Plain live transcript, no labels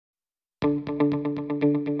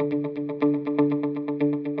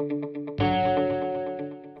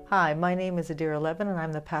Hi, my name is Adeera Levin and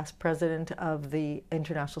I'm the past president of the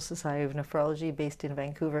International Society of Nephrology based in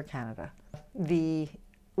Vancouver, Canada. The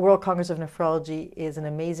World Congress of Nephrology is an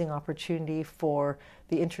amazing opportunity for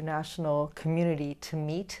the international community to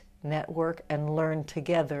meet, network, and learn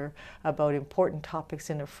together about important topics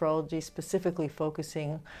in nephrology, specifically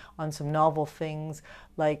focusing on some novel things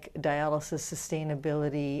like dialysis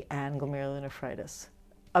sustainability and glomerulonephritis.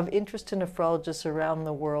 Of interest to nephrologists around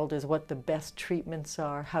the world is what the best treatments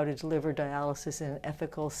are, how to deliver dialysis in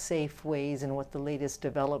ethical, safe ways, and what the latest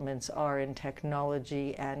developments are in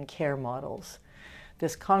technology and care models.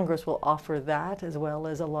 This Congress will offer that, as well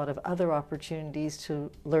as a lot of other opportunities to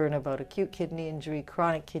learn about acute kidney injury,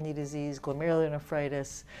 chronic kidney disease,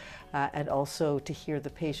 glomerulonephritis, and also to hear the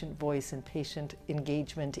patient voice and patient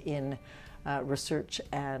engagement in research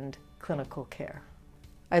and clinical care.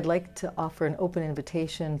 I'd like to offer an open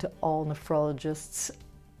invitation to all nephrologists,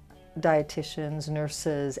 dietitians,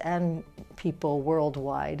 nurses, and people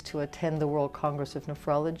worldwide to attend the World Congress of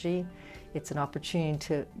Nephrology. It's an opportunity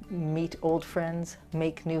to meet old friends,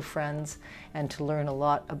 make new friends, and to learn a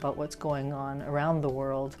lot about what's going on around the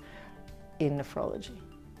world in nephrology.